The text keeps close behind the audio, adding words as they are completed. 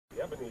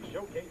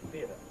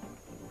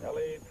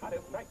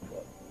hottest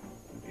nightclub.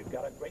 We've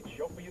got a great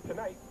show for you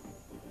tonight.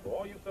 For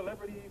all you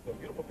celebrities and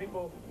beautiful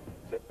people,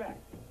 sit back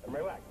and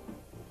relax,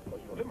 because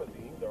your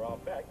limousines are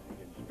out back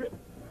in strip.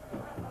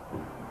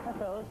 Hi,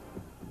 fellas.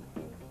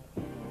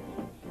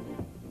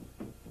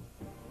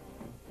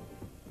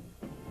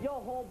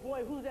 Yo,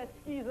 homeboy, who's that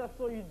skeezer I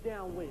saw you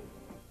down with?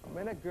 Oh,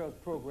 man, that girl's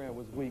program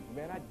was weak,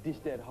 man. I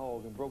dished that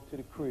hog and broke to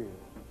the crib.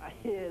 I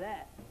hear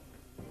that.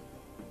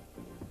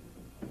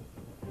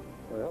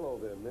 Well, hello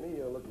there, Minnie.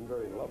 You're looking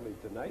very lovely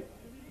tonight.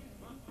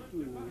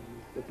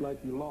 Looks like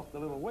you lost a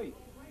little weight.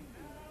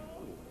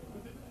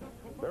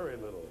 Very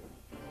little.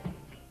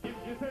 If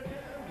you say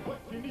what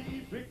you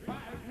need,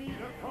 requires me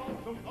to cross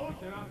some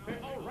ocean, I'll say,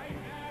 all right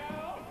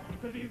now,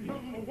 because he's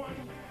number one.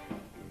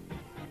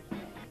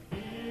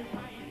 He's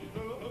my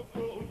love,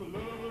 full to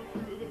love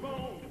to the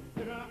bone.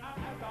 And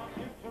I got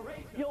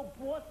inspiration. Yo,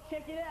 boss,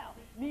 check it out.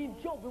 Me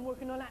and Joe been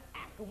working on that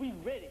act, and we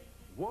ready.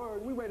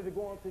 Word, we ready to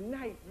go on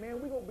tonight,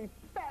 man. We gonna be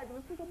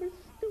fabulous. We gonna be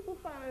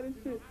stupefied and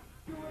shit.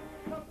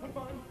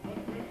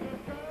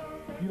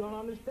 You don't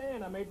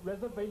understand. I made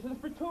reservations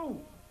for 2.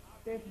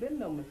 There's been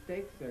no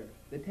mistake, sir.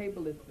 The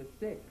table is for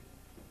 6.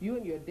 You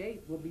and your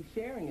date will be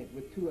sharing it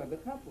with 2 other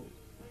couples,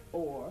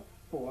 or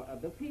 4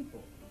 other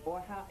people, or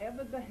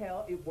however the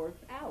hell it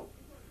works out.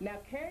 Now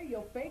carry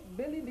your fake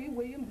Billy D.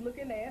 Williams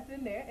looking ass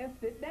in there and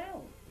sit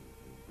down.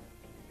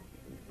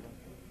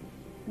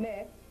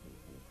 Next.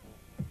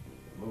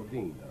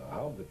 Modine,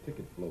 how's the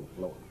ticket flow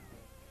flowing?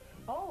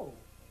 Oh,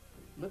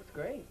 looks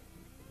great,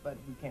 but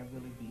we can't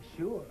really be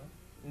sure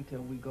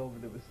until we go over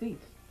the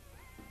receipts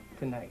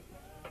tonight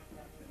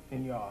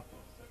in your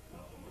office,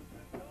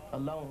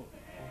 alone.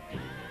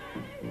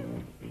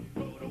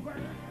 Go to work.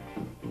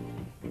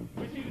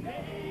 Wish you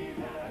days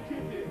out of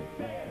kisses,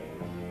 say.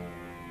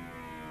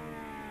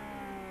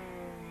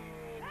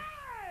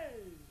 Hey!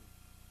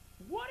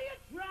 What are you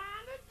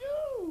trying to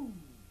do?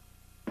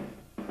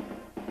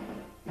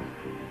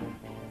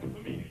 For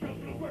me to go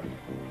to work,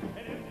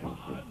 and it's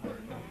hard work.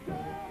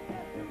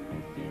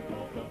 She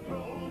goes to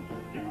throw,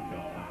 you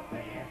know I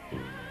say it.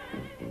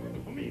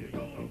 For me to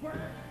go to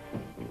work,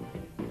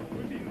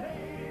 when she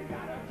lays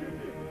out of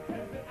kisses,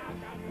 says that I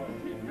got what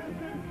she's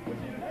missing. When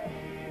she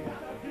lays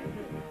out of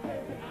kisses,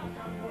 says that I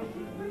got what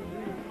she's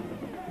missing.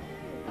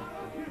 Out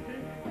of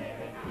kisses, says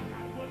that I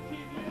got what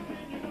she's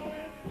missing. You know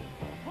it's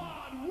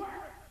hard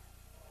work.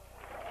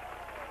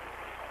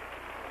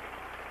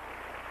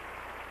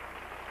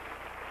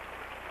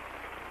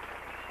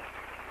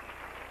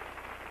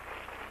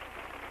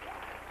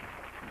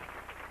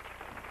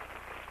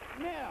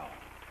 Now,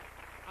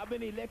 I've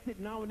been elected,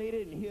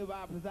 nominated, and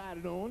hereby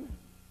presided on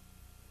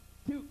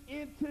to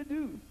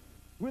introduce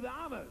with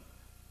honors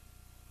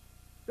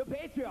the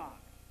patriarch,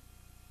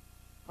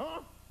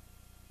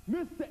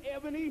 Mr.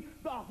 Ebony,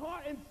 the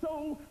heart and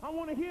soul. I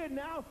want to hear it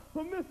now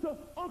from Mr.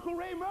 Uncle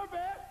Ray Murphy.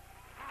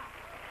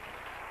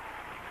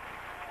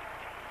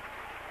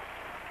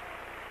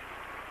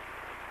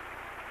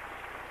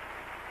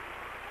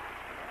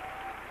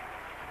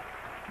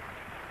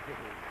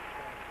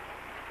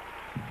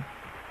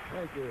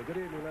 Thank you. Good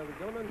evening, ladies and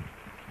gentlemen.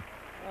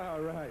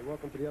 All right,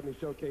 welcome to the Ebony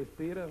Showcase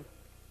Theater.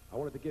 I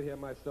wanted to get here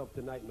myself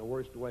tonight in the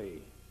worst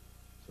way,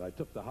 so I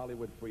took the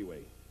Hollywood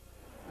freeway.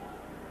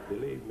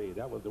 Believe me,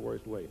 that was the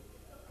worst way.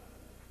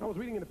 I was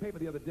reading in the paper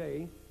the other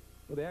day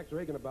where they asked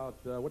Reagan about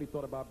what he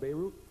thought about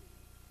Beirut.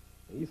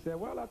 And he said,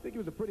 well, I think he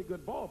was a pretty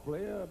good ball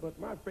player, but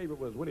my favorite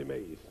was Willie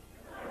Mays.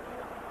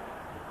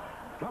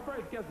 My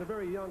first guest is a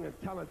very young and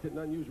talented and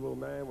unusual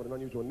man with an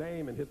unusual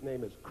name, and his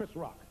name is Chris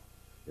Rock.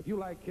 If you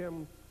like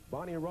him,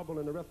 Bonnie and Rubble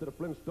and the rest of the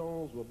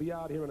Flintstones will be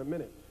out here in a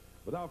minute.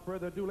 Without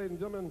further ado, ladies and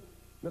gentlemen,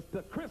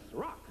 Mr. Chris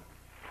Rock.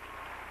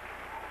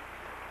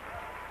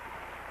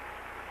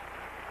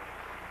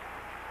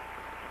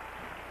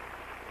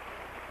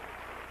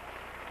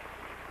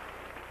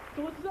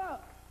 So what's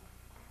up?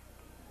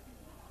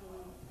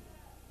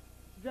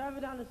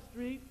 Driving down the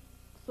street,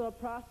 saw a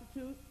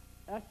prostitute,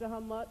 asked her how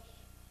much.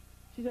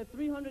 She said,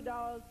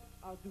 $300,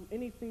 I'll do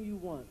anything you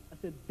want. I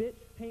said, bitch,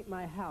 paint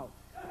my house.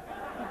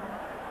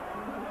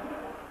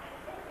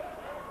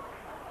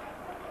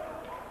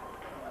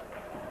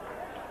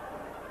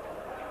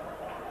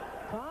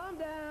 Calm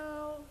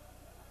down.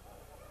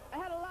 I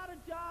had a lot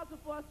of jobs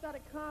before I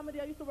started comedy.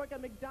 I used to work at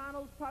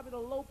McDonald's, probably the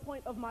low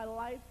point of my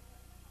life.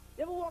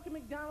 You ever walk in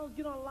McDonald's,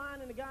 get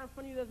online, and the guy in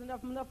front of you doesn't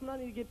have enough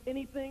money to get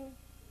anything?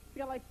 He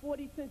got like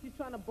 40 cents, he's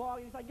trying to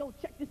bargain. He's like, yo,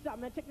 check this out,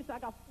 man, check this out. I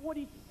got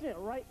 40 cents,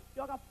 right?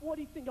 Yo, I got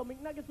 40 cents. Yo,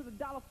 McNuggets is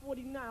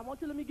 $1.49. Why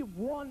don't you let me get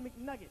 1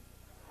 McNugget?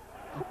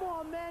 Come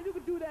on, man, you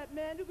can do that,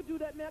 man. You can do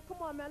that, man.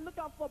 Come on, man, look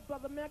out for a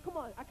brother, man. Come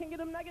on, I can't get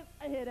them nuggets?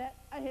 I hear that,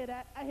 I hear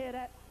that, I hear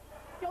that.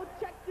 Yo,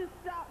 check this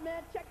out,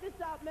 man, check this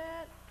out,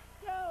 man.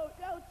 Yo,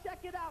 check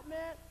it out,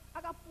 man.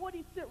 I got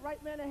 40 cents,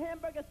 right, man? A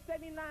hamburger,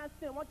 79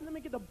 cents. Why don't you let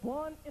me get a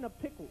bun and a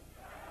pickle?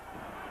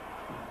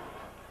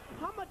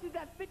 How much is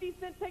that? 50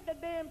 cents? Take the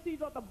damn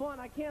cheese off the bun.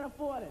 I can't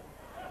afford it.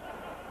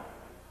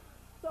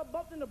 So I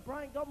bumped into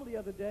Brian Gumble the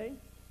other day.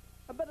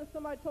 I bet if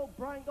somebody told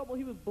Brian Gumble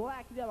he was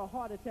black, he'd have a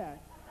heart attack.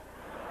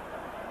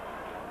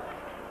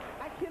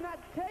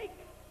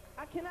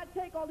 I cannot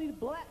take all these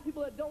black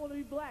people that don't want to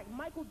be black.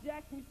 Michael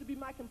Jackson used to be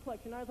my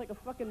complexion. I was like a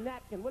fucking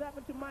napkin. What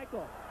happened to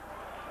Michael?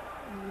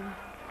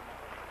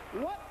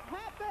 What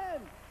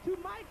happened to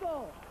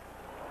Michael?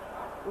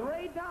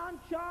 Ray Don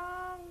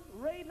Chong.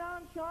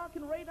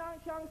 Can Ray Don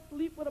Chong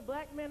sleep with a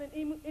black man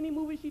in any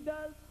movie she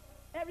does?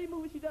 Every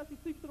movie she does, she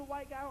sleeps with a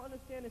white guy. I don't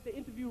understand. If they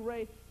interview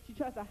Ray, she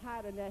tries to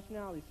hide her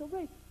nationality. So,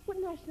 Ray, what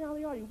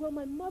nationality are you? Well,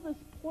 my mother's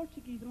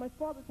Portuguese and my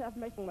father's half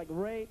Mexican. I'm like,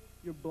 Ray,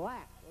 you're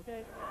black,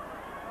 okay?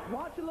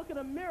 Why don't you look in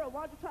a mirror?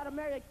 Why don't you try to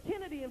marry a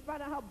Kennedy and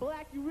find out how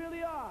black you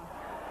really are?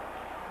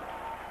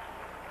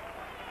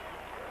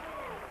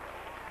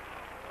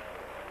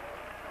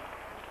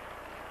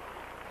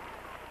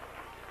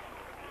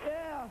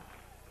 Yeah.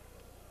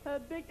 A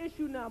big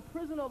issue now,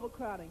 prison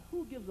overcrowding.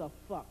 Who gives a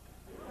fuck?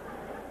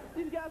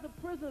 These guys are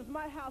prisoners.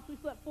 My house, we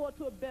slept 4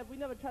 to a bed. We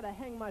never tried to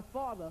hang my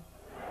father.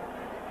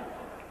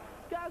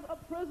 These guys are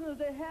prisoners.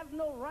 They have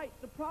no rights.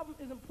 The problem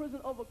isn't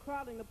prison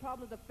overcrowding. The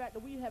problem is the fact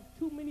that we have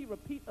too many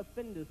repeat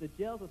offenders. The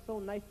jails are so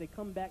nice they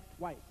come back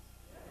twice.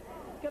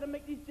 You gotta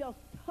make these jails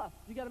tough.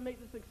 You gotta make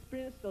this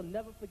experience they'll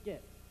never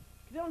forget.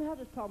 'Cause they don't have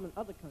this problem in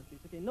other countries.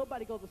 Okay,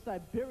 nobody goes to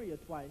Siberia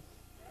twice.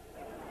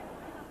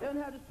 They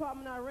don't have this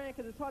problem in Iran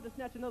because it's hard to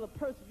snatch another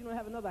purse if you don't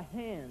have another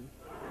hand.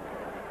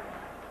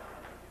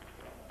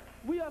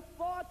 We are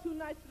far too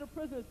nice to the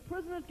prisoners.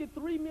 Prisoners get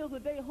 3 meals a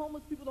day.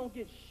 Homeless people don't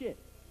get shit.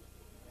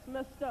 It's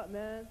messed up,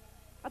 man.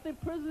 I think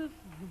prisoners...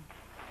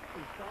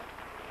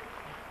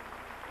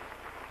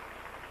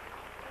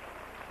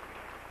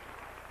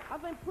 I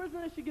think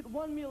prisoners should get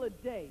 1 meal a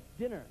day,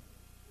 dinner.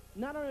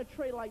 Not on a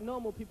tray like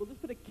normal people.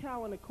 Just put a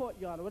cow in the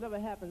courtyard or whatever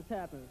happens,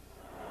 happens.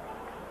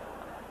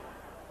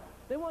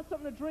 They want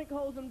something to drink,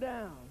 holds them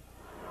down.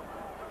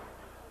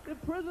 They're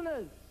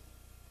prisoners.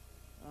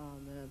 Oh,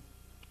 man.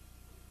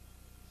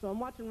 So I'm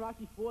watching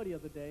Rocky IV the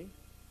other day.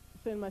 I'm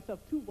saying to myself,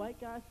 2 white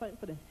guys fighting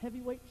for the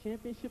heavyweight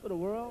championship of the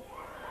world?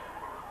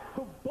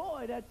 Oh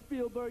boy, that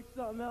Spielberg's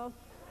something else.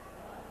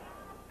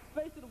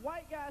 Face it,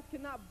 white guys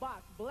cannot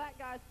box. Black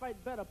guys fight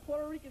better.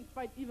 Puerto Ricans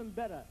fight even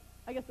better.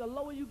 I guess the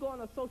lower you go on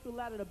the social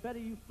ladder, the better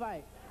you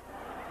fight.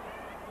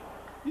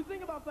 You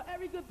think about, for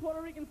every good Puerto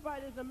Rican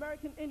fighter, there's an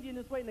American Indian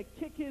that's waiting to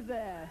kick his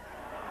ass.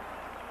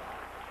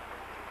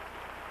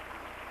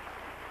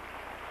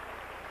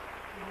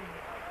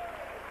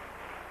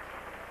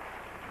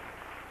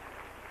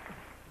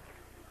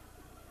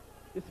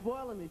 You're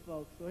spoiling me,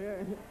 folks. So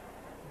here.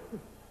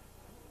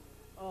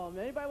 Oh,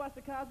 man. Anybody watch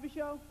The Cosby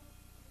Show?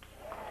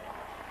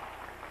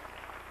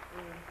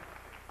 Yeah.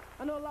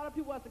 I know a lot of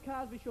people watch The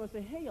Cosby Show and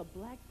say, hey, a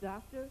black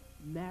doctor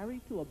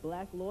married to a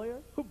black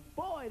lawyer? Oh,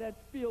 boy, that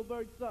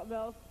Spielberg's something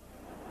else.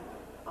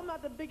 I'm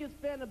not the biggest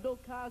fan of Bill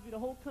Cosby. The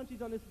whole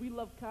country's on this We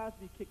Love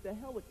Cosby kick. The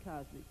hell with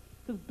Cosby.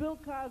 Because Bill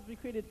Cosby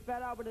created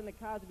Fat Albert and the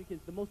Cosby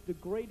Kids, the most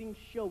degrading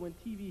show in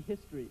TV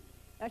history.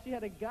 Actually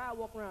had a guy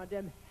walk around with a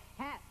damn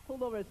hat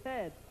pulled over his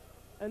head.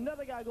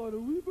 Another guy going,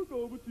 we look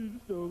over to the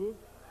store.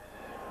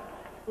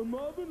 And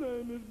my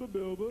name is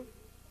Babilba.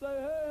 Say,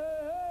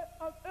 hey,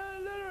 I'm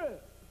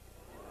illiterate.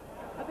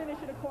 I think they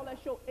should have called that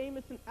show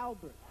Amos and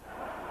Albert.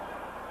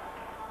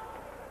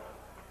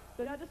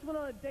 Then I just went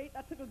on a date.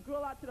 I took a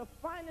girl out to the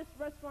finest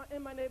restaurant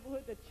in my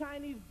neighborhood, the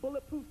Chinese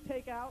Bulletproof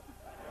Takeout.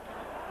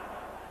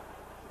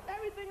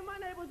 Everything in my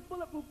neighborhood is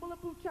bulletproof.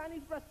 Bulletproof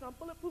Chinese restaurant,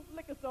 bulletproof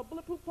liquor store,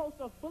 bulletproof post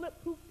office,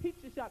 bulletproof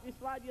pizza shop. You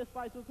slide your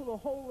spice with a little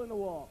hole in the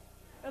wall.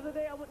 The other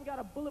day I went and got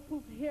a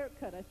bulletproof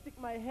haircut. I stick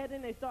my head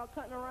in, they start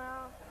cutting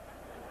around,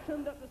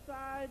 trimmed up the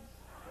sides.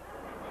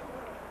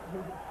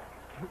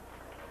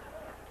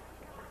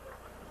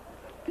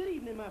 Good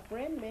evening, my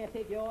friend. May I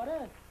take your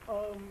order?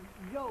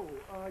 Yo,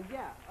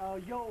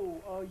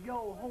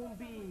 home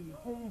B,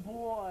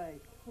 homeboy,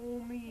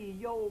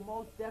 homie, yo,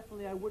 most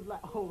definitely I would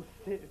like, oh,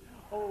 Sid,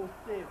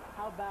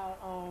 how about,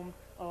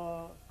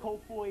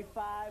 Coke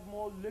 45,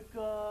 more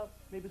liquor,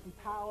 maybe some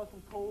power,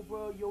 some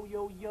Cobra,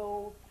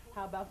 yo,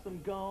 how about some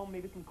gum,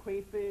 maybe some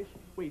crayfish,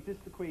 wait, this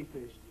is the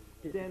crayfish,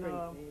 then,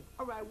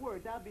 all right,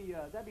 word, that'd be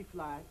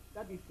fly,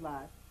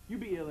 you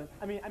be illin',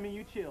 I mean,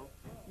 you chill,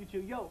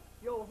 yo,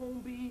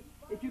 home B,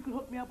 if you could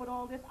hook me up with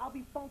all this, I'll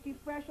be funky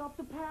fresh off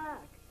the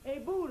pack. Hey,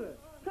 Buddha,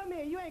 come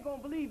here. You ain't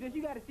gonna believe this.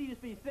 You gotta see this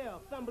for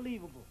yourself. It's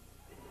unbelievable.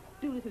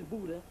 Do this is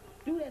Buddha.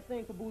 Do that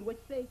thing for Buddha. What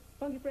you say?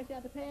 Funky fresh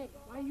out the pack?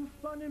 Why you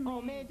funning me?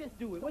 Oh, man, just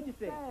do it. What you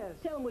say?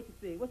 Fast. Tell him what you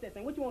say. What's that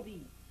thing? What you want to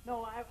eat?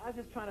 No, I was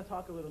just trying to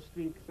talk a little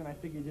streaks, and I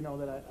figured,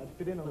 that I'd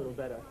fit in a little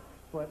better.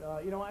 But,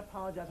 I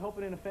apologize. Hope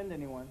I didn't offend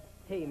anyone.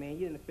 Hey, man,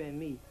 you didn't offend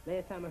me.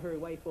 Last time I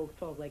heard white folks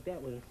talk like that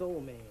was in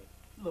Soul Man.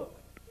 Look,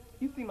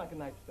 you seem like a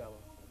nice fella.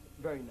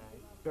 Very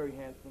nice, very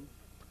handsome.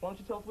 Why don't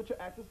you tell us what your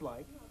act is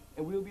like,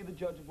 and we'll be the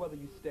judge of whether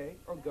you stay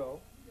or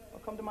go, or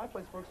come to my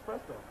place for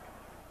espresso.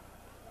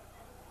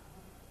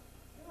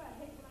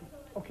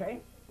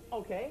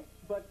 Okay,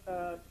 but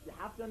you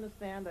have to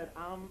understand that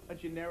I'm a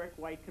generic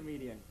white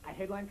comedian. I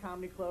headline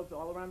comedy clubs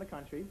all around the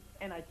country,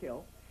 and I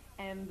kill.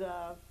 And,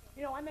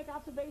 I make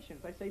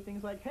observations. I say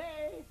things like,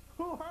 hey,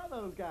 who are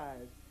those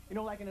guys?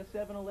 Like in a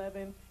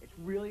 7-Eleven, it's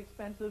really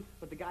expensive,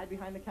 but the guy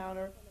behind the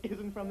counter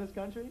isn't from this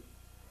country.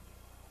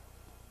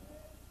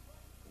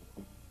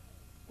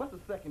 What's the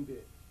second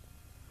bit?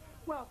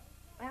 Well,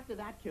 after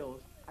that kills,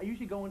 I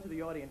usually go into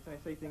the audience and I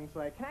say things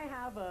like, can I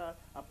have a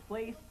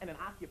place and an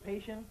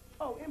occupation?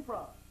 Oh,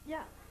 improv.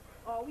 Yeah.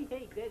 Oh, we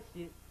hate that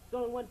shit. It's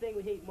only one thing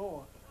we hate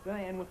more. Then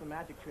I end with a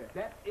magic trick.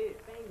 That's it.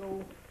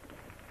 Bingo.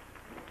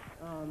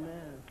 Oh,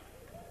 man.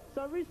 So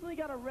I recently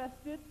got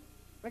arrested.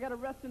 I got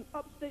arrested in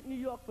upstate New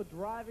York for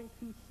driving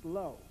too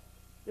slow.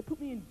 They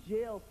put me in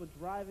jail for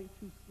driving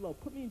too slow.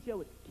 Put me in jail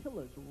with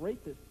killers,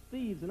 rapists,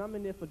 thieves, and I'm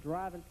in there for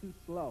driving too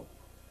slow.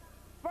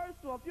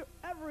 First of all, if you're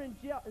ever in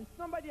jail and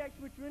somebody asks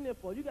you what you're in there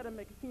for, you gotta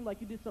make it seem like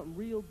you did something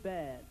real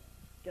bad.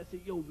 You gotta say,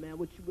 yo, man,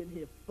 what you in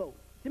here for?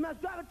 Say, man, I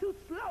was driving too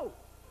slow.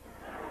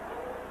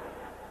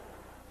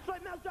 So,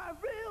 man, I was driving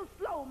real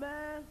slow,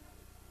 man.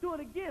 Do it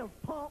again,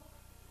 punk.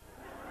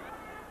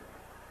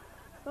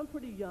 I'm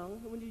pretty young.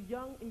 And when you're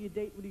young and you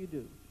date, what do?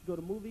 You go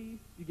to movies,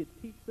 you get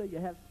pizza, you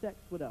have sex,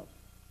 what else?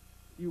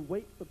 You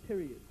wait for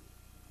periods.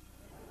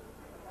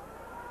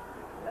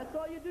 That's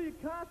all you do.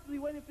 You're constantly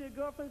waiting for your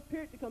girlfriend's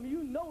period to come.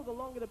 You know the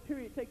longer the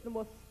period takes, the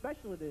more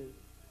special it is.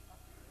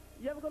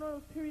 You ever go to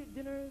those period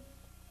dinners?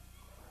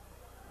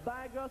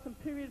 Buy a girl some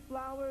period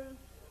flowers?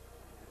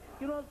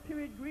 Get those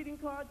period greeting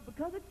cards?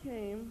 Because it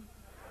came.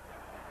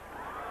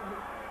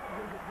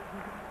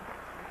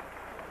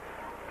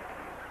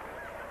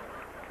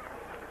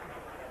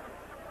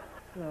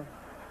 So, let's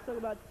talk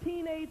about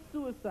teenage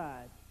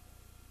suicide.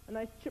 A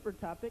nice chipper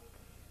topic.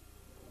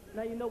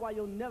 Now you know why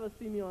you'll never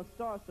see me on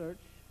Star Search.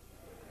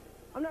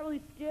 I'm not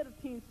really scared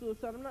of teen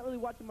suicide. I'm not really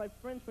watching my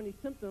friends for any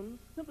symptoms,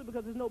 simply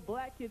because there's no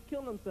black kids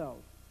killing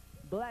themselves.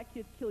 Black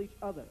kids kill each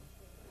other.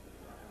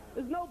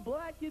 There's no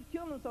black kids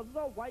killing themselves.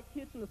 There's all white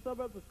kids from the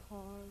suburbs with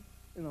cars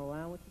and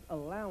allowances.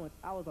 Allowance.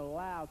 I was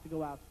allowed to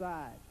go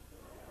outside.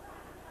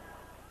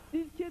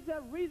 These kids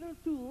have reasons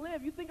to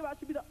live. You think about it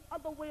should be the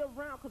other way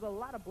around, because a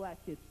lot of black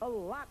kids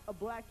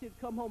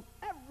come home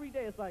every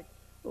day. It's like,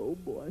 oh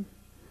boy,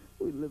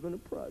 we live in the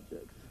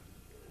projects.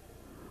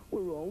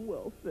 We're on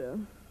welfare.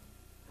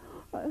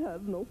 I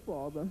have no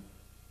father.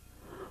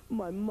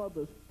 My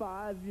mother's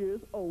 5 years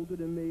older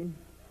than me.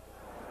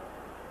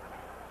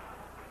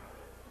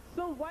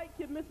 Some white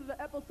kid misses an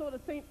episode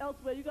of St.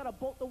 Elsewhere. You gotta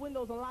bolt the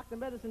windows and lock the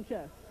medicine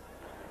chest.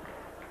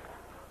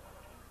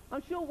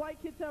 I'm sure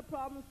white kids have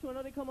problems too. I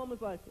know they come home and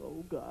it's like,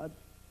 oh God,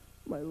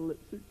 my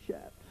lips are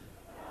chapped.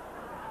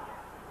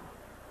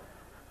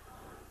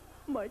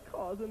 My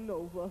car's a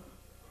Nova.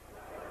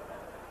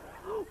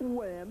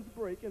 Wham's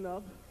breaking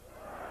up.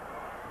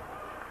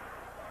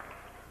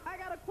 I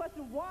got a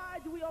question. Why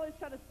do we always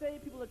try to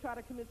save people that try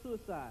to commit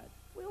suicide?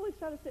 We always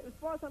try to save, as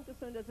far as I'm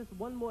concerned, there's just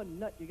one more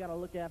nut you gotta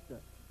look after.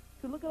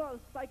 So look at all the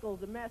cycles,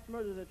 the mass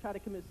murders that try to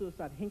commit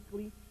suicide.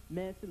 Hinckley,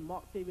 Manson,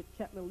 Mark David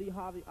Chapman, Lee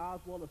Harvey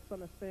Oswald, the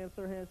son of Sam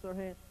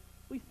Sirhan.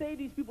 We save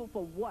these people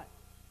for what?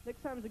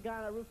 Next time there's a guy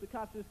on our roof, the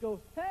cops just go,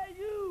 hey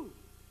you,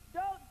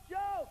 don't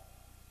joke.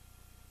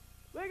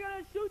 We're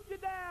gonna shoot you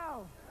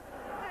down.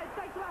 Hey,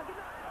 thanks a lot. Good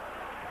night.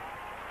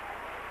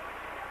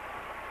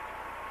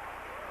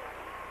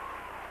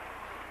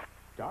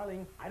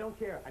 Darling, I don't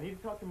care. I need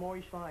to talk to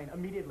Maury Schlein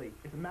immediately.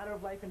 It's a matter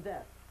of life and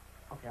death.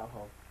 Okay, I'll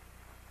hold.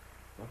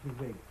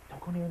 Lovely wig.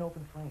 Don't go near an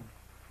open flame.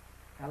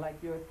 I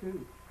like yours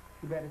too.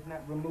 Too bad it's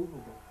not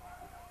removable.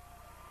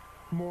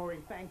 Maury,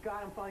 thank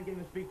God I'm finally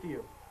getting to speak to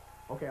you.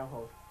 Okay, I'll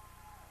hold.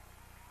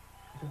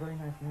 It's a very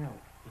nice nail.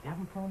 Did you have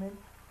them flown in?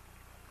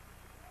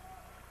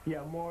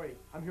 Yeah, Maury,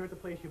 I'm here at the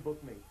place you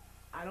booked me.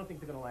 I don't think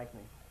they're gonna like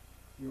me.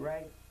 You're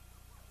right.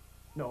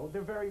 No,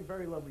 they're very,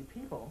 very lovely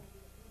people.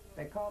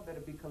 That call better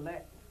be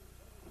collect.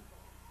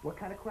 What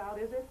kind of crowd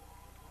is it?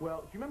 Well,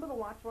 do you remember the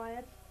Watts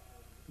riots?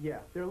 Yeah,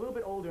 they're a little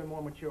bit older and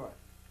more mature.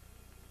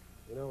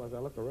 You know, as I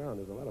look around,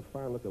 there's a lot of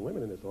fine-looking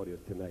women in this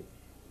audience tonight.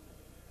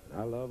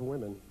 I love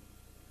women.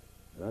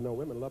 And I know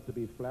women love to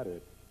be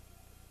flattered.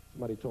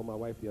 Somebody told my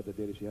wife the other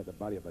day that she had the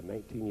body of a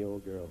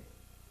 19-year-old girl.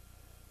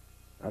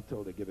 I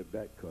told her to give it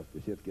back because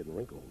the shit's getting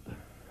wrinkled.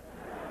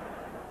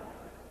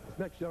 This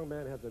next young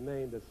man has a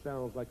name that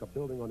sounds like a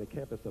building on the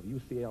campus of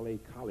UCLA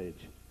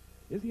College.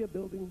 Is he a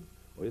building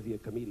or is he a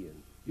comedian?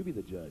 You be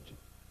the judge.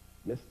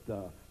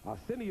 Mr.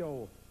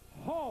 Arsenio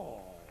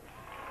Hall.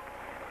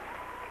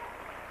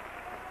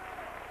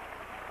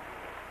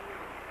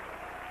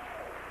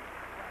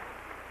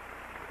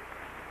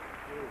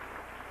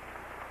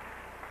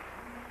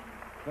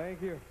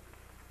 Thank you.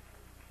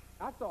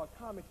 I saw a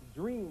comic's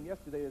dream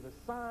yesterday. There's a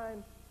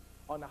sign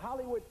on the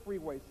Hollywood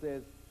freeway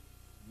says,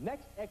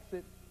 next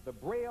exit, the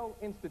Braille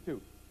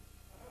Institute.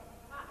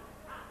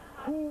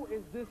 Who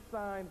is this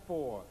sign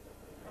for?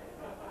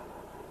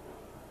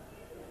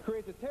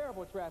 Creates a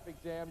terrible traffic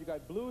jam. You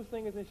got blues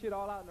singers and shit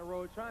all out in the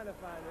road trying to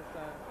find this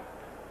sign.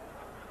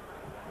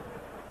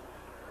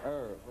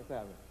 What's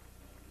happening?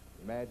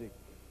 Magic.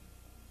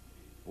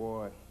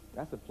 Boy,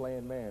 that's a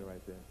playing man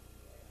right there.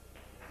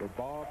 The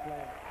ball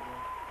playing.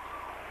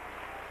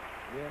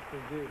 Yes,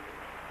 indeed.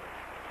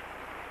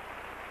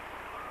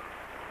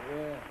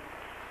 Yeah.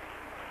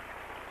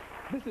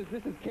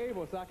 This is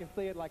cable, so I can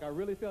say it like I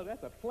really felt.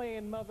 That's a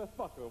playing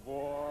motherfucker,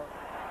 boy.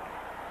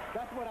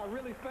 That's what I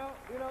really felt,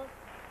 you know?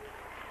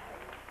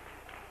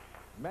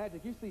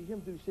 Magic, you see him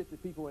do shit to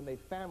people and they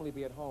family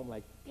be at home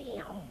like,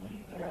 damn.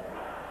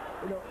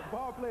 You know,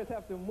 ball players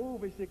have to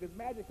move and shit, because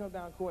Magic comes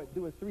down court,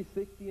 do a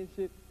 360 and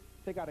shit,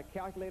 take out a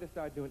calculator,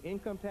 start doing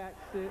income tax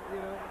shit, you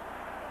know.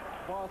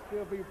 Ball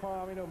still be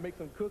palm, you know, make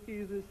some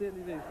cookies and shit,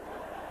 and he just,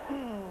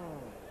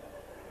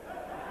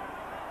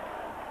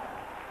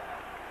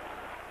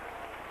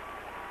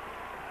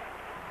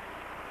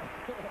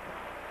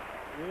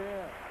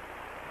 yeah.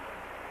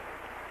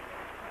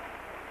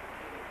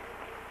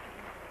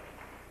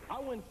 I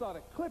went and saw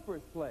the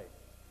Clippers play.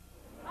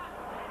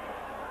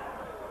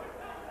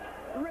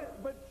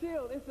 But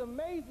chill, it's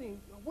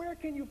amazing. Where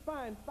can you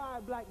find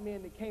 5 black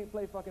men that can't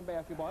play fucking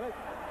basketball?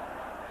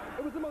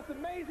 It was the most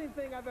amazing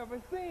thing I've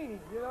ever seen,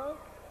 you know?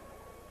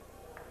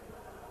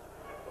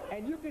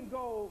 And you can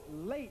go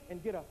late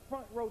and get a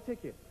front row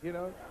ticket, you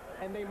know?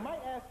 And they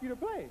might ask you to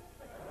play.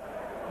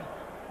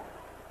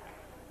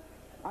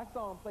 I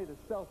saw him play the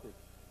Celtics.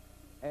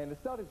 And the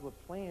Celtics were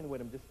playing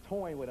with him, just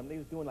toying with him. They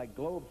was doing like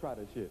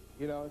Globetrotter shit,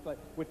 you know? It's like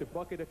with the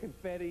bucket of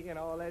confetti and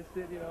all that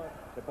shit, you know?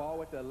 The ball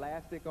with the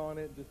elastic on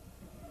it, just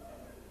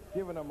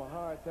giving them a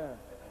hard time.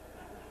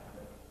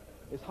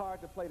 It's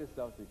hard to play the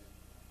Celtics.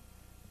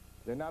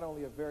 They're not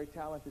only a very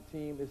talented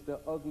team, it's the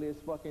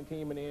ugliest fucking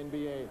team in the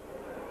NBA.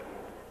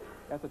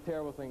 That's a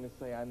terrible thing to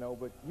say, I know,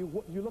 but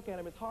you look at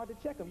them, it's hard to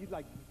check them. You're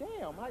like, damn,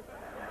 you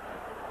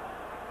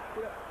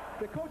know,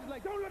 the coach is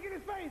like, don't look in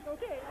his face,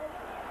 okay?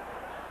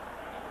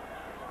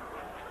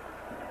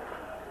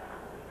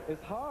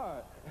 It's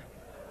hard.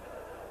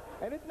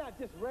 And it's not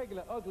just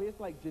regular ugly, it's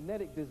like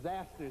genetic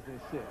disasters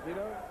and shit, you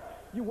know?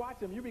 You watch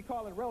them, you be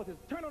calling relatives,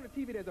 turn on the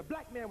TV, there's a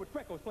black man with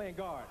freckles playing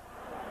guard.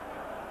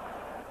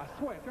 I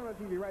swear, turn on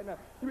the TV right now.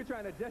 You be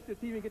trying to adjust your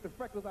TV and get the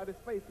freckles out of his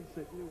face and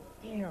shit.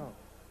 Damn.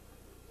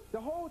 The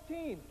whole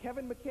team,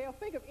 Kevin McHale,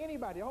 think of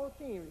anybody, the whole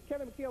team.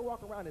 Kevin McHale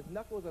walking around, his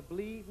knuckles are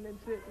bleeding and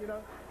shit, you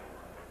know?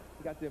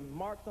 He got them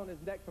marks on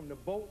his neck from the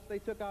bolts they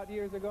took out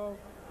years ago.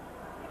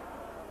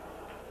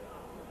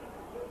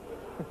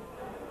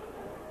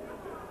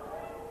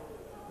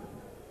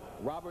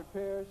 Robert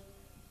Parrish.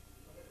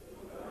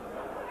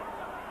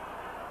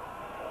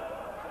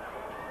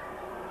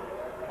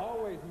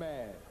 Always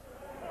mad.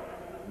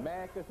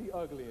 Mad because he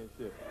ugly and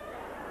shit.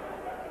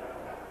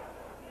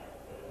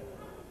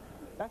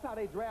 That's how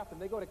they draft them.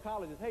 They go to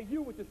colleges. Hey,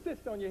 you with the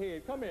cyst on your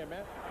head, come here,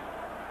 man.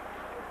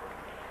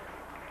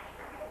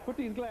 Put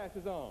these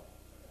glasses on.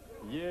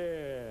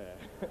 Yeah.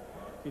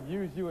 Could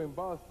use you in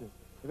Boston.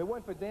 If it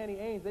wasn't for Danny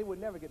Ainge, they would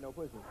never get no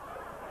pussy.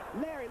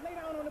 Larry, lay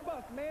down on the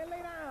bus, man.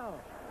 Lay down.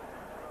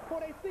 Before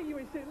they see you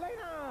and shit, lay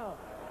down.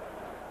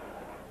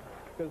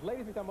 Because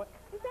ladies be talking about,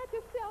 is that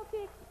the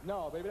Celtics?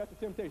 No, baby, that's the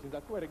Temptations.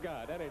 I swear to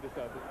God, that ain't the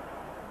Celtics.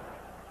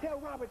 Tell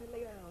Robert to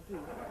lay down, too.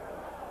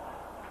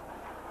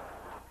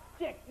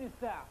 Check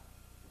this out.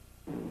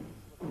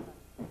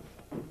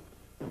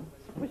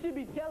 We should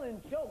be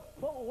telling jokes,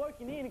 but we're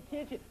working in the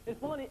kitchen. As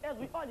funny as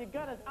we are, you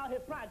got us out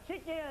here fried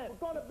chicken. We're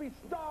gonna be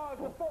stars,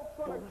 the folks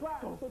gonna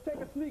clap. So take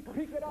a sneak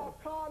peek at our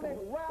comic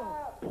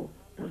rap.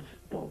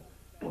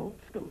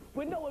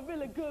 We know we're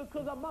really good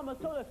because our mama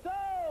told us so.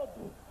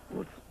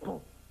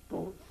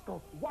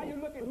 Why you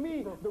look at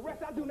me? The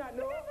rest I do not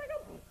know.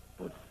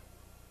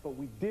 But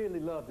we dearly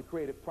love the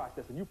creative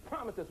process, and you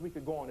promised us we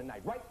could go on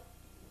tonight, right?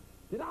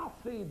 Did I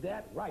say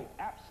that right?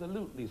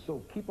 Absolutely.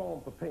 So keep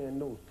on preparing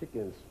those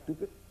chickens,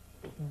 stupid.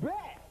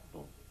 Bet!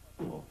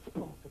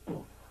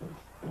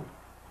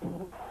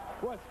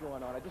 What's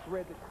going on? I just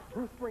read that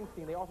Bruce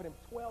Springsteen, they offered him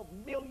 $12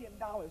 million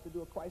to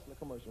do a Chrysler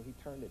commercial. He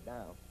turned it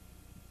down.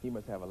 He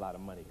must have a lot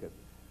of money, because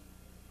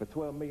for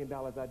 $12 million,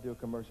 I'd do a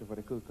commercial for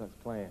the Ku Klux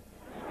Klan.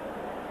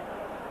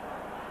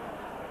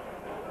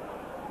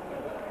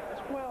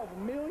 12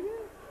 million?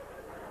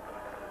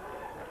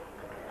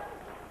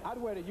 I'd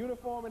wear the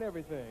uniform and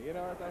everything, you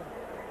know what I'm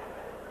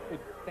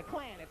saying? The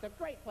Klan, it's a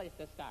great place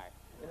to start.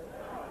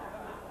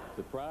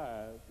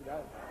 Surprise. You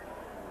know?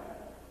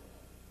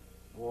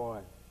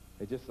 Boy,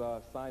 they just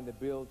signed the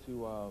bill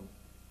to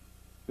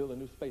build a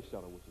new space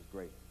shuttle, which is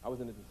great. I was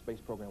into the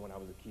space program when I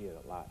was a kid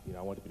a lot. You know,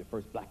 I wanted to be the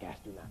first black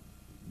astronaut.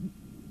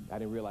 I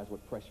didn't realize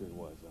what pressure it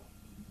was.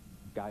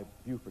 Guy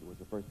Buford was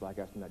the first black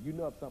astronaut. You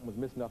know, if something was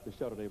missing off the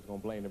shuttle, they was going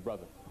to blame the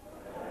brother.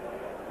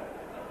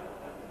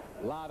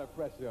 A lot of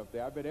pressure up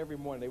there. I bet every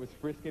morning they was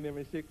frisking him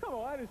and shit. Come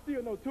on, I didn't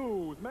steal no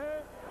tools,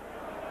 man.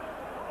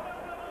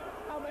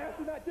 I'm an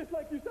astronaut just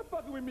like you. Stop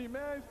fucking with me,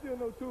 man. I didn't steal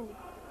no tools.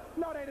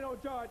 No, they ain't no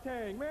jar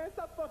tang, man.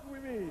 Stop fucking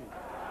with me.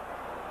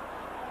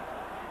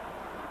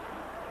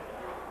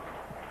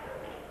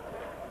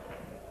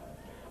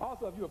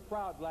 Also, if you're a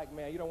proud black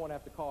man, you don't want to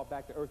have to call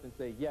back to Earth and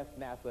say, yes,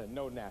 NASA,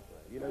 no NASA.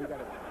 You know, you got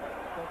to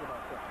think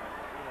about that.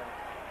 You know.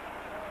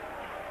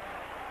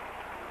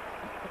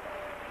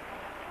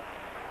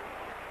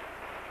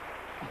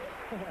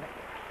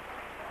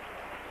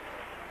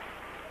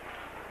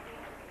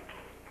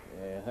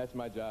 Yeah, that's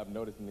my job,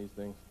 noticing these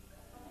things.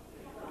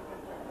 I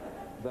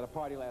was at a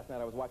party last night.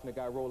 I was watching a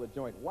guy roll a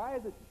joint. Why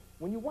is it,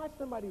 when you watch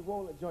somebody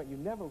roll a joint, you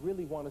never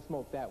really want to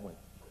smoke that one?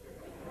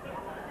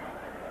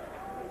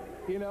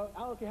 You know, I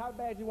don't care how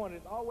bad you want it,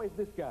 it's always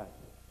this guy.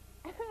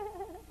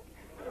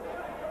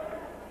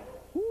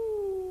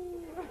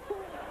 Woo!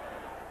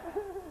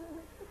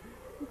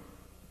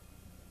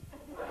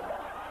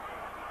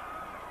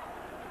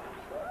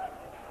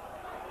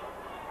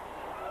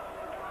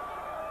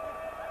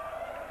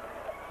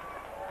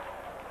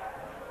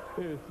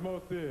 Here,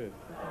 smoke this.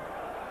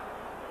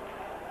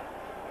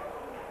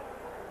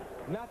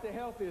 Not the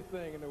healthiest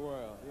thing in the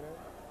world, you know?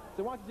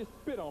 So why don't you just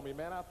spit on me,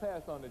 man? I'll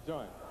pass on the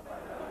joint.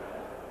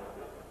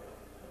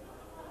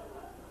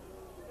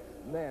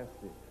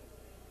 Nasty.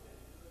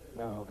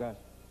 Oh, gosh.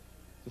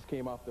 Just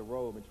came off the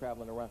road and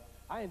traveling around.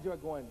 I enjoy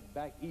going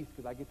back east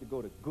because I get to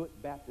go to good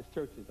Baptist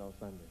churches on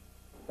Sunday.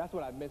 That's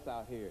what I miss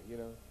out here, you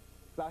know?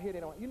 'Cause out here, they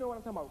don't, you know what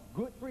I'm talking about?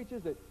 Good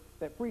preachers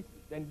that preach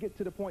and get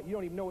to the point you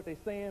don't even know what they're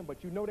saying,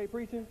 but you know they're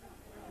preaching.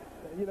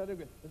 You know, they're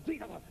going,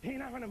 Jesus, he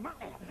not on the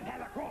mountain, had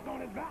a cross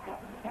on his back,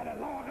 had a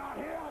Lord out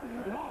here,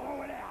 Lord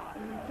over there.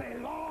 Say,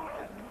 Lord,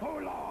 oh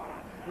Lord,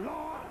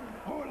 Lord,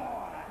 oh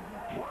Lord.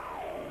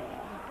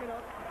 You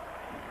know,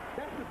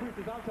 that's the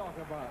preachers I'm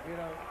talking about, you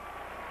know.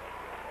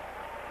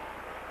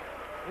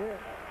 Yeah.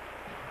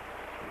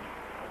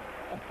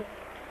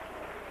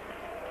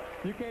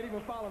 You can't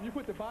even follow them. You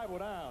put the Bible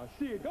down.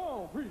 Shit, go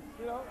on, preach,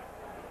 you know.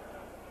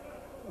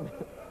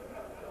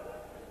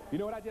 You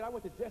know what I did? I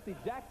went to Jesse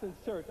Jackson's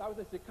church. I was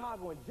in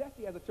Chicago, and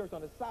Jesse has a church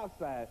on the south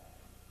side,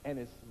 and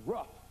it's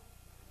rough.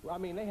 I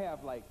mean, they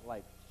have, like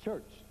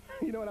church.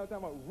 You know what I'm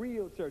talking about?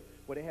 Real church,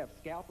 where they have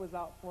scalpers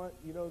out front,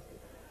 you know,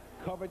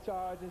 cover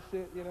charge and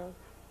shit, you know.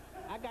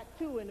 I got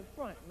 2 in the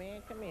front,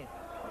 man. Come in.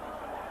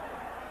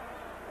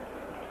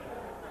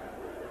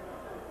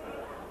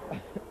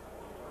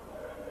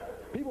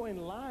 People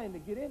in line to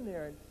get in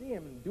there and see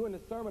him. And during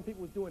the sermon,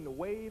 people was doing the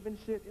wave and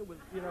shit. It was,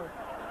 you know,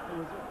 it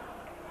was...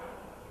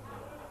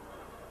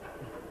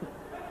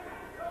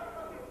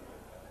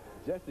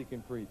 Jesse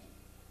can preach.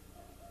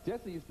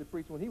 Jesse used to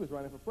preach when he was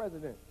running for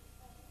president.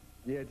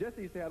 Yeah,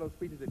 Jesse used to have those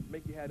speeches that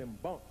make you have them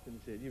bumps and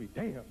shit. You be,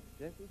 damn,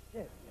 Jesse,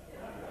 shit.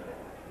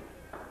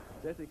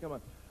 Jesse, come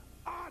on.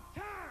 Our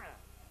time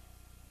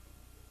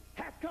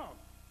has come.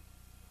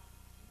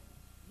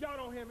 Y'all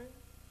don't hear me?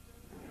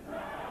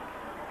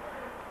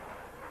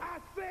 I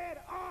said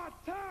our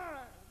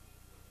time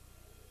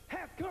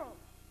has come.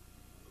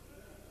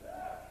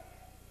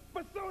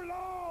 For so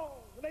long,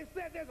 they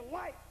said there's a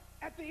light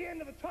at the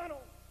end of the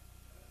tunnel.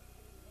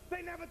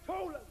 They never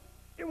told us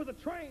it was a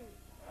train.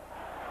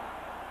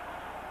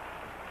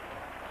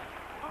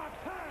 Our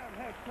time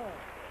has come.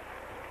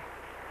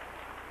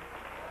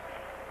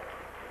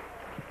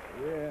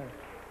 Yeah.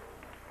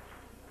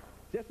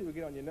 Jesse would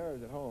get on your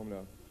nerves at home,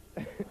 though.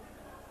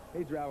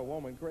 He drive a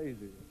woman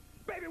crazy.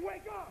 Baby,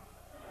 wake up!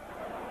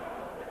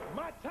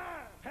 My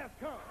time has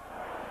come.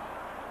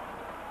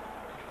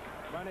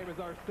 My name is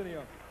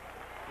Arsenio.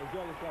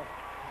 Enjoy yourself.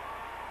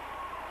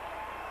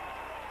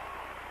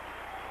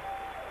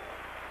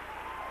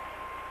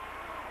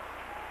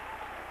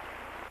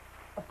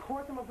 Of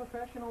course I'm a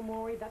professional,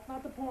 Maury. That's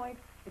not the point.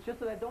 It's just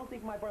that I don't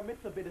think my bar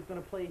mitzvah bit is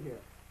going to play here.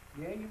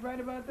 Yeah, you're right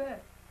about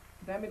that.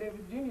 Sammy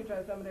Davis Jr.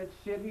 tried some of that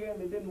shit here,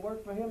 and it didn't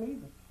work for him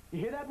either. You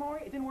hear that,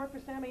 Maury? It didn't work for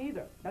Sammy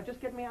either. Now just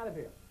get me out of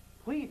here.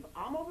 Please,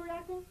 I'm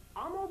overreacting?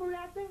 I'm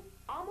overreacting?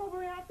 I'm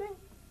overreacting?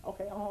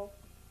 Okay, I'm home.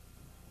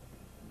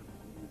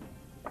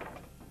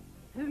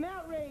 This is an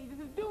outrage. This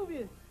is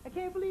dubious. I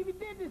can't believe he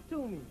did this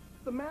to me.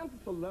 The man's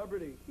a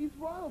celebrity. He's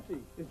royalty.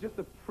 It's just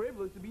a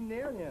privilege to be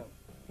near him.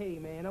 Hey,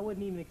 man, I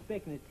wasn't even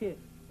expecting a tip,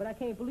 but I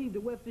can't believe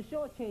that Webster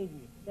shortchanged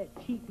me. That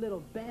cheap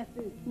little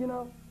bastard. You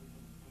know,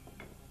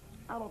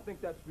 I don't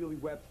think that's really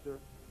Webster.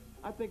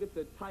 I think it's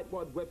a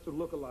tightwad Webster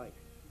look-alike.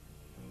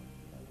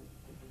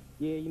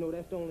 Yeah, you know,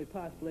 that's the only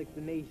possible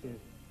explanation.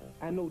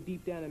 I know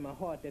deep down in my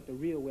heart that the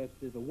real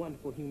Webster is a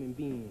wonderful human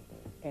being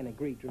and a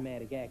great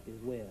dramatic actor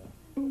as well.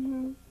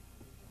 Mm-hmm.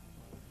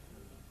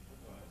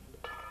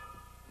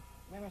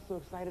 Man, I'm so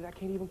excited I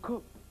can't even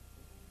cook.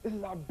 This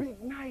is our big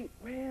night,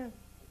 man.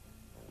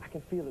 I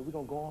can feel it. We're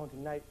going to go on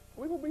tonight.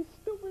 We're going to be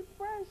stupid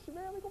fresh,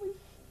 man. We're going to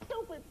be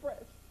stupid fresh.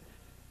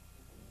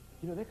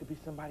 You know, there could be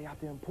somebody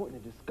out there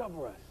important to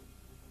discover us.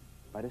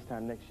 By this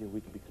time next year,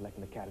 we could be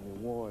collecting Academy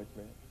Awards,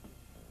 man.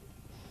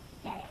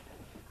 Yes,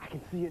 I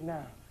can see it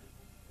now.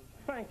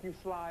 Thank you,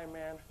 Sly,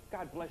 man.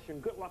 God bless you,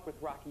 and good luck with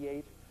Rocky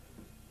Age.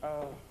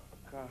 Oh,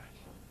 gosh.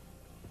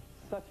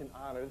 Such an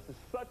honor. This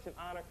is such an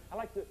honor. I'd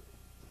like to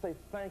say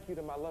thank you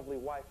to my lovely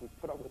wife who's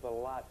put up with a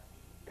lot.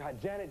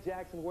 God, Janet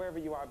Jackson, wherever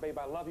you are, babe,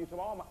 I love you. To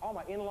all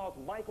my in-laws,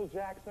 Michael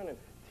Jackson and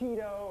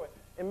Tito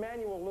and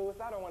Emmanuel Lewis.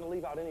 I don't want to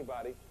leave out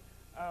anybody.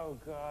 Oh,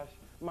 gosh.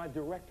 My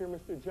director,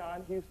 Mr.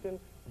 John Huston.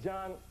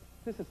 John,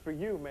 this is for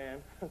you,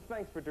 man.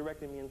 Thanks for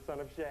directing me in Son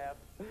of Shaft.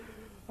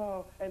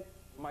 Oh, and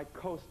my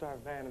co-star,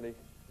 Vanity.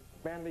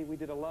 Vanity, we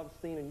did a love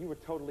scene, and you were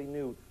totally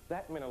nude.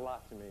 That meant a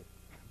lot to me.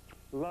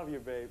 Love you,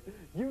 babe.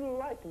 You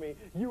like me.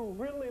 You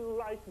really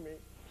like me.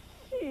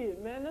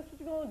 Shit, man, that's what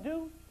you're gonna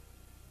do?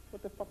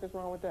 What the fuck is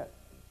wrong with that?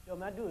 Yo,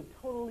 man, I do it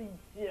totally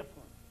different.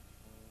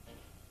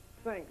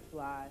 Thanks,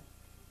 Sly.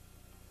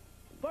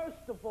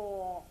 First of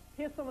all,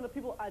 here's some of the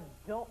people I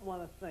don't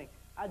want to thank.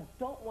 I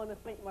don't want to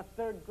thank my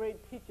third grade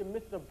teacher,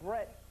 Mr.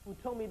 Brett, who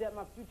told me that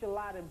my future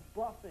lied in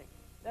buffing.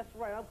 That's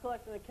right, I'm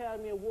collecting an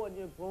Academy Award and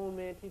you're a grown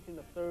man teaching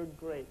the third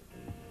grade.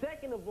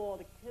 Second of all,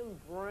 to Kim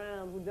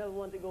Brown, who never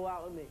wanted to go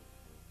out with me.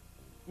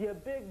 You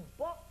big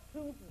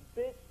buck-toothed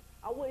bitch.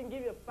 I wouldn't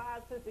give you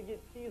 5 cents to get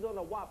cheese on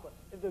a Whopper.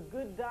 If the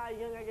good die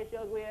young, I guess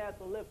your ugly ass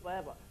will live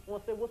forever. I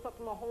want to say what's up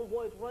to my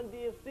homeboys, Run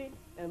DFC,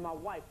 and my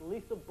wife,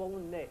 Lisa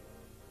Bonet.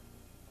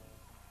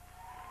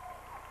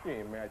 You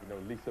ain't married to no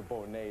Lisa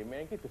Bonet,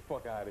 man. Get the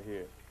fuck out of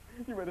here.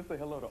 You better say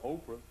hello to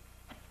Oprah.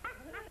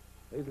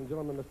 Ladies and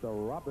gentlemen,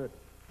 Mr. Robert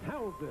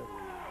Townsend.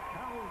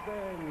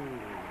 Townsend.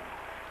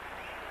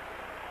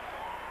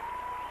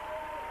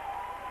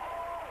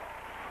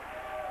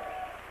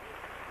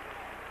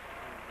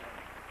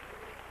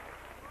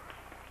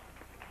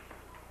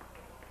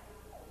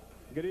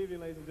 Good evening,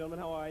 ladies and gentlemen.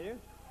 How are you?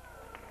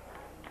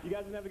 You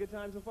guys been having a good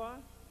time so far?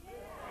 Yeah.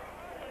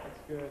 That's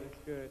good,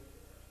 that's good.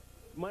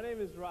 My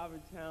name is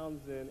Robert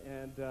Townsend,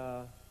 and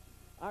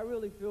I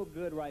really feel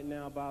good right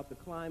now about the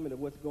climate of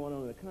what's going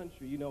on in the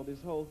country. You know,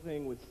 this whole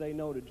thing with say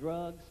no to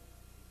drugs.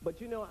 But,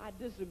 you know, I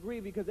disagree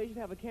because they should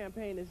have a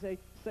campaign that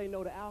say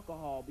no to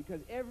alcohol,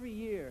 because every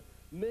year,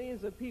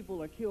 millions of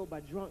people are killed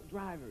by drunk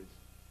drivers.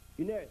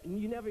 You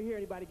never hear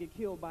anybody get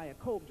killed by a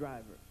coke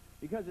driver,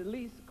 because at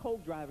least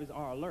coke drivers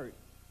are alert.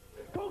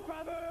 Coke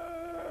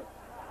driver!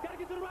 Gotta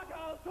get to the rock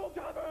house! Coke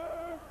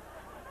driver!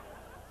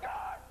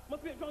 God!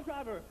 Must be a drunk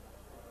driver.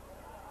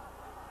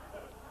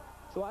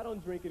 So I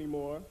don't drink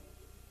anymore.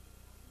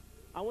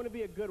 I want to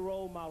be a good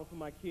role model for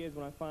my kids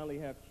when I finally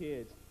have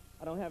kids.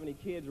 I don't have any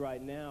kids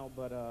right now,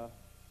 but I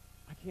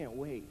can't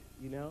wait,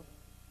 you know?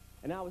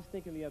 And I was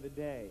thinking the other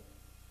day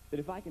that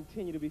if I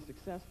continue to be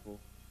successful,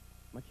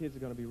 my kids are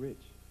going to be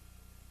rich.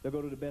 They'll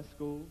go to the best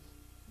schools,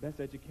 best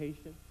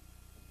education.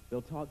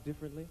 They'll talk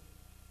differently.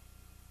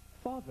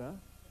 Father,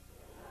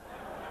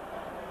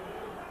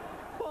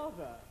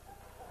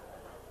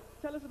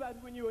 tell us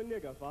about when you were a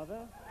nigger,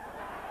 Father.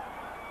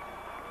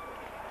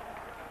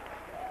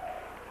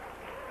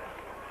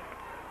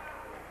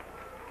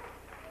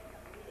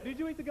 Did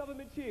you eat the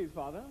government cheese,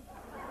 Father?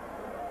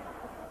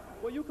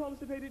 Were you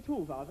constipated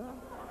too, Father?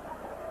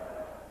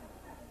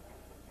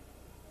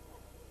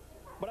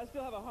 But I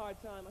still have a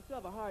hard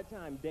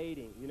time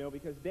dating, you know,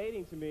 because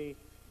dating to me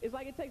is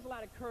like it takes a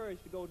lot of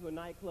courage to go to a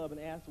nightclub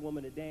and ask a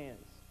woman to dance.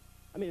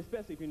 I mean,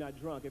 especially if you're not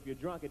drunk. If you're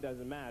drunk, it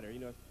doesn't matter. You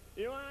know,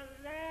 you want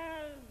to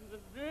dance?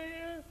 Do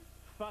you?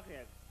 Fuck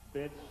it,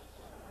 bitch.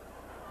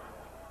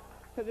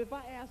 Because if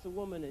I ask a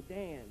woman to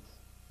dance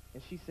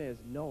and she says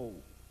no,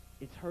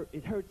 it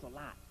hurts a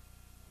lot.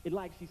 It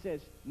like she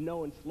says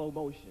no in slow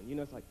motion. You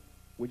know, it's like,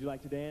 would you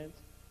like to dance?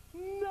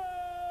 No,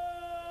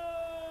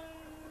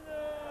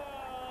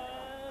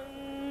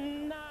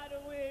 not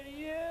with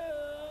you.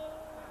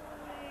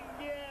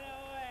 Get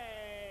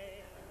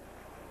away.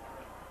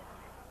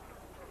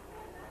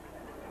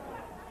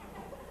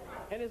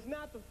 And it's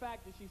not the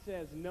fact that she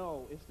says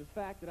no, it's the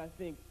fact that I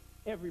think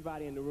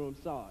everybody in the room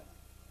saw it.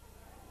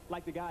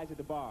 Like the guys at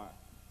the bar.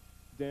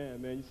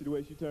 Damn, man, you see the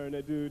way she turned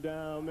that dude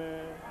down,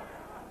 man?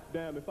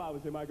 Damn, if I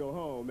was him, I'd go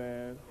home,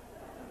 man.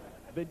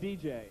 The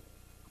DJ.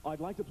 I'd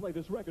like to play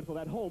this record for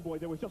that homeboy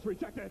that was just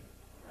rejected.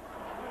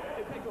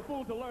 It takes a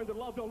fool to learn that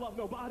love don't love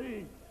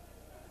nobody.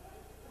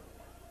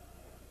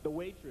 The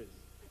waitress.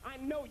 I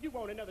know you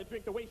want another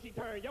drink the way she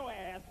turned your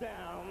ass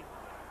down.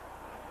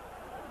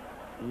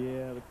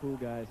 Yeah, the cool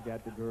guys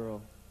got the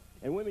girl.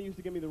 And women used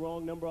to give me the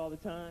wrong number all the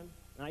time.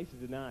 I used to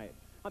deny it.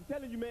 I'm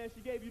telling you, man,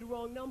 she gave you the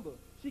wrong number.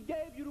 She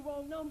gave you the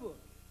wrong number.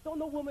 Don't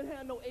no woman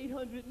have no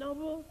 800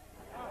 number.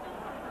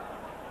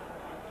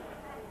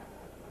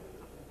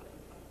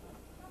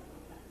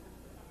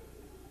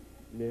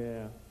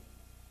 Yeah.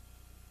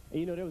 And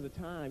you know, there was a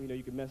time, you know,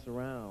 you could mess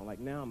around. Like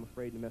now I'm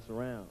afraid to mess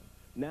around.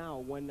 Now a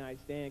one-night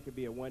stand could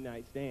be a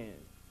one-night stand.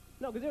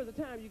 No, because there was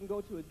a time you can go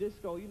to a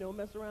disco, you know,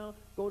 mess around,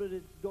 go to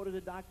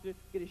the doctor,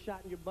 get a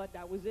shot in your butt,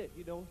 that was it,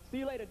 you know. See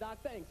you later, doc,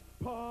 thanks.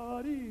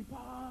 Party,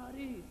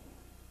 party.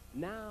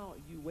 Now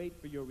you wait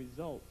for your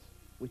results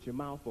with your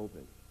mouth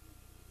open.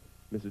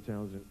 Mr.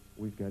 Townsend,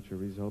 we've got your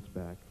results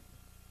back.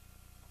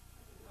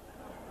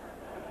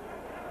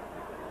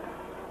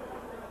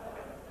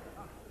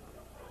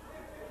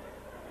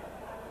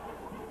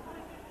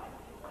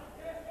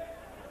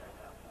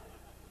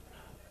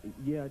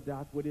 Yeah,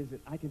 doc, what is it?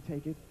 I can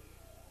take it.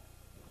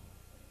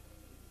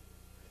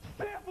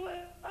 Sample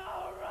it!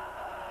 All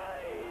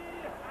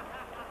right!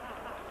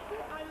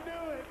 I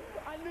knew it!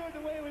 I knew it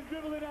the way it was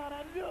dribbling out.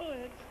 I knew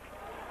it!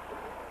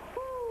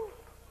 Woo.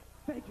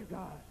 Thank you,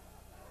 God.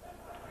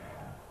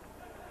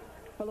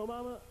 Hello,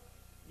 Mama?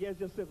 Yeah, it's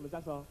just syphilis,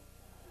 that's all.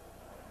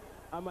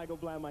 I might go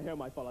blind, my hair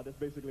might fall out. That's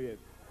basically it.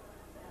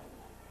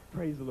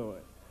 Praise the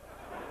Lord.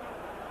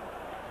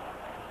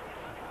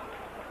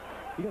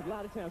 Because a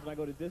lot of times when I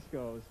go to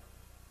discos,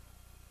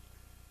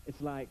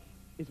 it's like,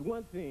 it's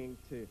one thing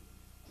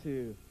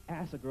to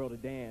ask a girl to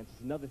dance.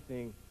 It's another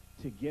thing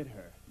to get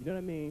her. You know what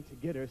I mean? To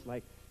get her, it's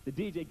like the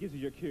DJ gives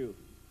you your cue.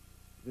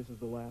 This is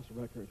the last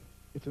record.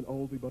 It's an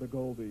oldie but a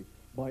goldie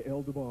by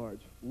El DeBarge.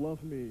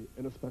 Love Me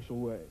in a Special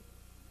Way.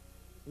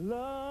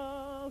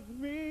 Love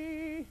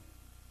me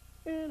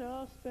in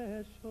a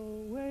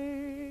special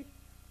way.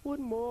 What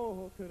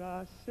more could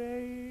I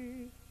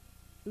say?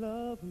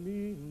 Love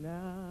me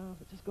now.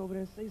 Just go over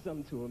there and say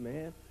something to her,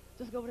 man.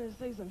 Just go over there and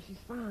say something. She's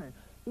fine.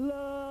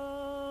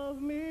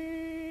 Love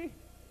me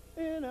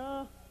in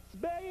a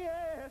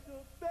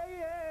special,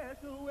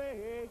 special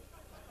way.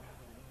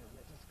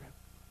 Just grab.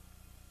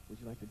 Would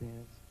you like to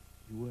dance?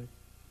 You would?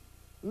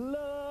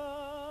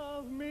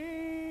 Love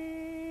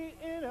me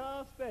in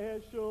a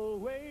special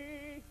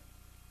way.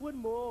 What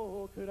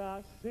more could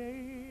I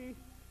say?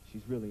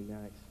 She's really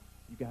nice.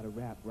 You gotta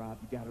rap, Rob.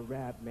 You gotta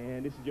rap,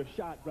 man. This is your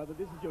shot, brother.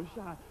 This is your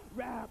shot.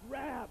 Rap,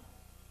 rap.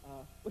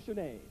 What's your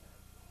name?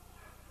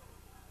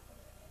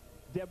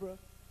 Deborah?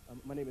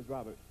 My name is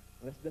Robert.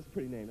 That's a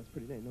pretty name. That's a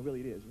pretty name. No, really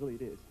it is. Really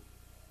it is.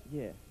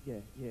 Yeah.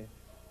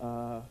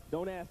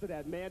 Don't ask her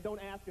that, man. Don't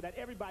ask her that.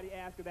 Everybody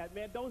ask her that,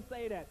 man. Don't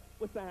say that.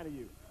 What sign are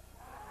you?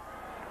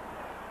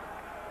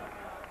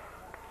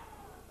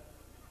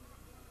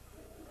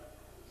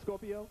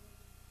 Scorpio?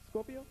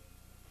 Scorpio?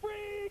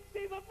 Freak!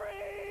 She's a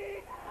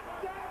freak!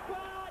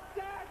 Jackpot!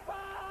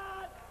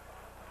 Jackpot!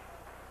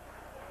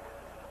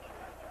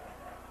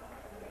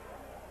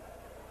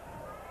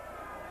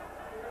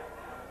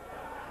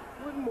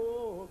 What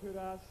more could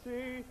I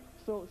say?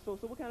 So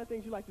what kind of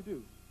things you like to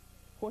do?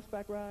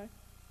 Horseback ride?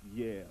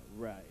 Yeah,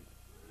 right.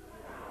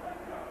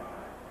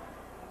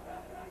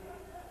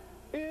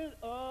 In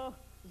a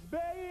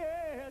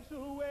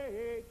special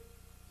way.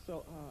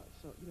 So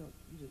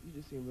you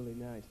just seem really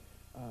nice.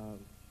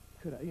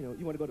 Could I,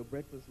 you want to go to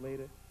breakfast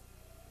later?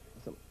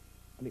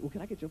 Well,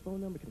 can I get your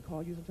phone number? Can I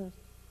call you sometimes?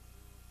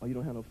 Oh, you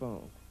don't have no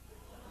phone.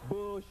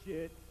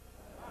 Bullshit.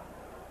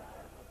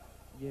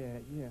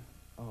 Yeah.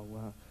 Oh,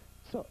 wow.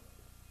 So,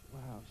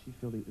 wow, she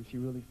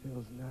really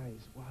feels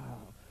nice. Wow.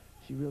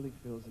 She really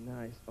feels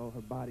nice. Oh,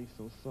 her body's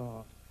so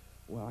soft.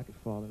 Wow, I could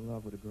fall in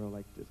love with a girl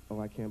like this. Oh,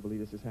 I can't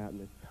believe this is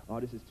happening. Oh,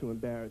 this is too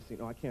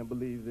embarrassing. Oh, I can't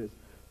believe this.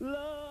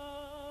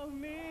 Love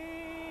me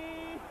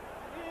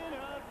in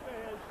a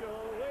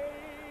special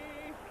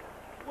way.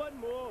 What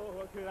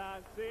more could I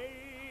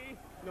say?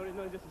 No, it's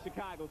just a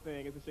Chicago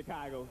thing. It's a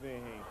Chicago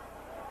thing.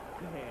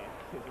 Yeah,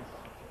 it's a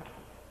Chicago.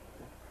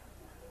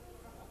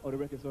 Oh, the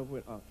record's over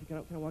with. Can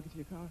I walk into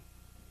your car?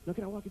 No,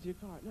 can I walk into your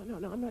car? No,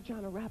 I'm not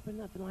trying to rap or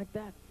nothing like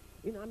that.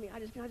 Can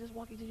I just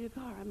walk into your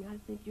car? I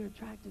think you're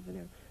attractive in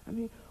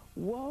there.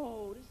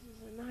 Whoa, this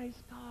is a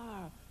nice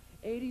car.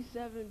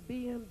 87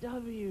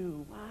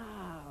 BMW,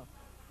 wow.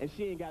 And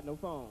she ain't got no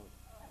phone.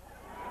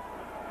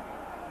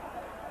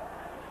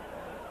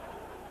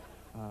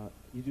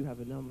 You do have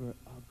a number?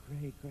 Oh,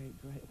 great.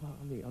 Well,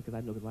 because I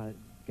know a lot of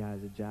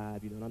guys are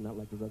jive, and I'm not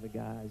like those other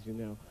guys,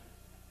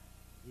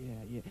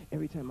 Yeah.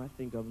 Every time I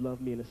think of love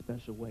me in a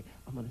special way,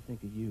 I'm going to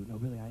think of you. No,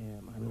 really, I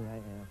am. I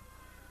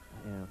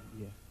am,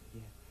 yeah.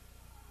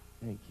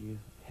 Thank you.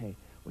 Hey,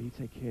 well, you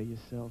take care of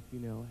yourself,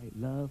 Hey,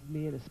 love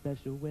me in a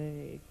special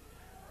way.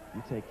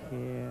 You take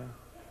care.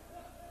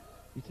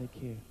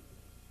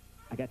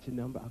 I got your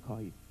number. I'll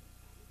call you.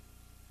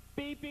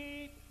 Beep,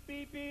 beep,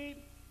 beep,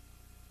 beep.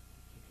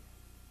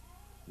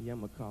 Yeah, I'm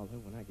going to call her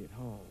when I get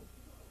home.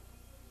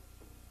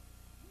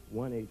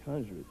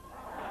 1-800.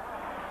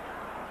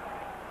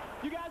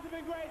 You guys have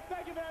been great.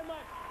 Thank you very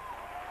much.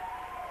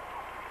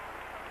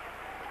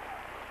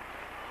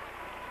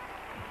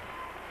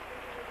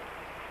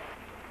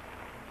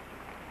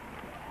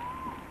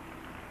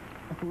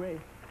 Ray,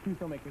 please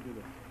don't make me do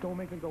this. Don't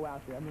make me go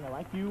out there. I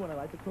like you and I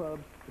like the club,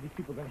 but these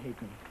people are going to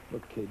hate me.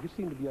 Look, kid, you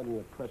seem to be under the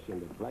impression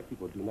that black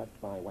people do not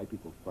find white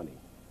people funny.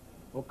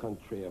 Au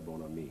contraire,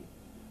 bon ami.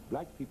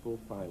 Black people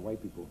find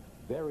white people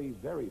very,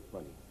 very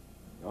funny.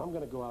 Now, I'm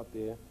going to go out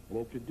there and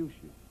introduce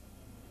you.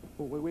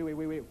 Oh,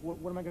 wait.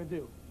 What am I going to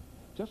do?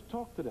 Just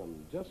talk to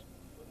them. Just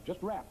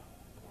rap.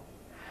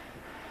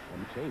 Let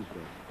me change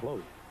the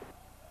clothes.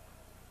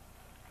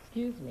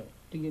 Excuse me,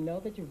 do you know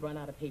that you've run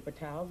out of paper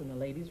towels in the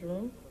ladies'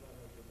 room?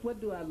 What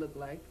do I look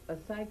like? A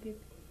psychic?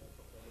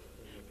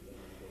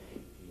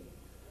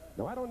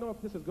 Now, I don't know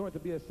if this is going to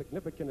be as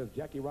significant as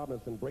Jackie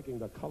Robinson breaking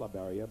the color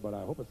barrier, but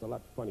I hope it's a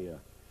lot funnier.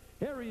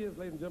 Here he is,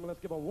 ladies and gentlemen. Let's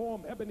give a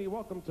warm ebony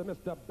welcome to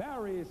Mr.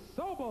 Barry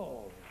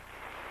Sobel.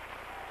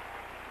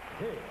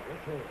 Here,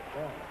 let's hear it.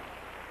 Yeah.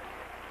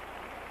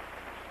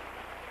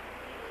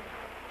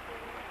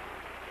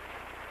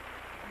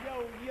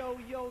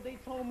 Yo, they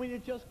told me to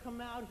just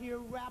come out here,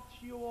 rap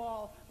to you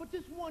all. But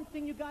there's one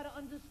thing you gotta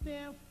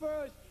understand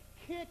first.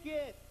 Kick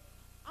it.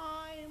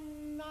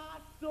 I'm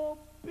not the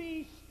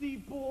Beastie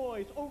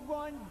Boys or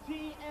Run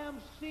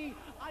DMC.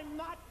 I'm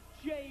not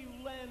Jay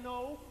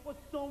Leno or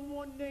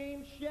someone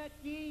named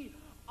Shecky.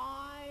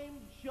 I'm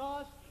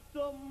just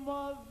the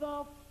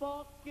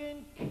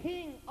motherfucking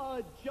king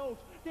of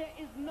jokes. There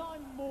is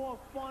none more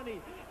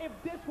funny. If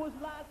this was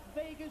Las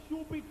Vegas,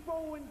 you'd be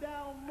throwing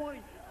down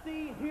money.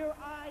 See, here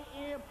I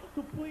am,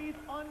 so please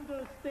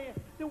understand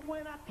that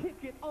when I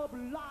kick it up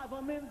live,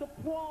 I'm in the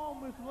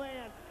promised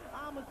land.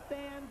 I'm a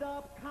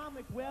stand-up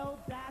comic, well,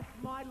 that's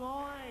my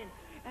line.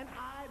 And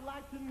I'd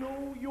like to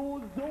know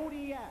your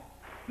zodiac.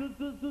 The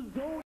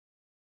zodiac.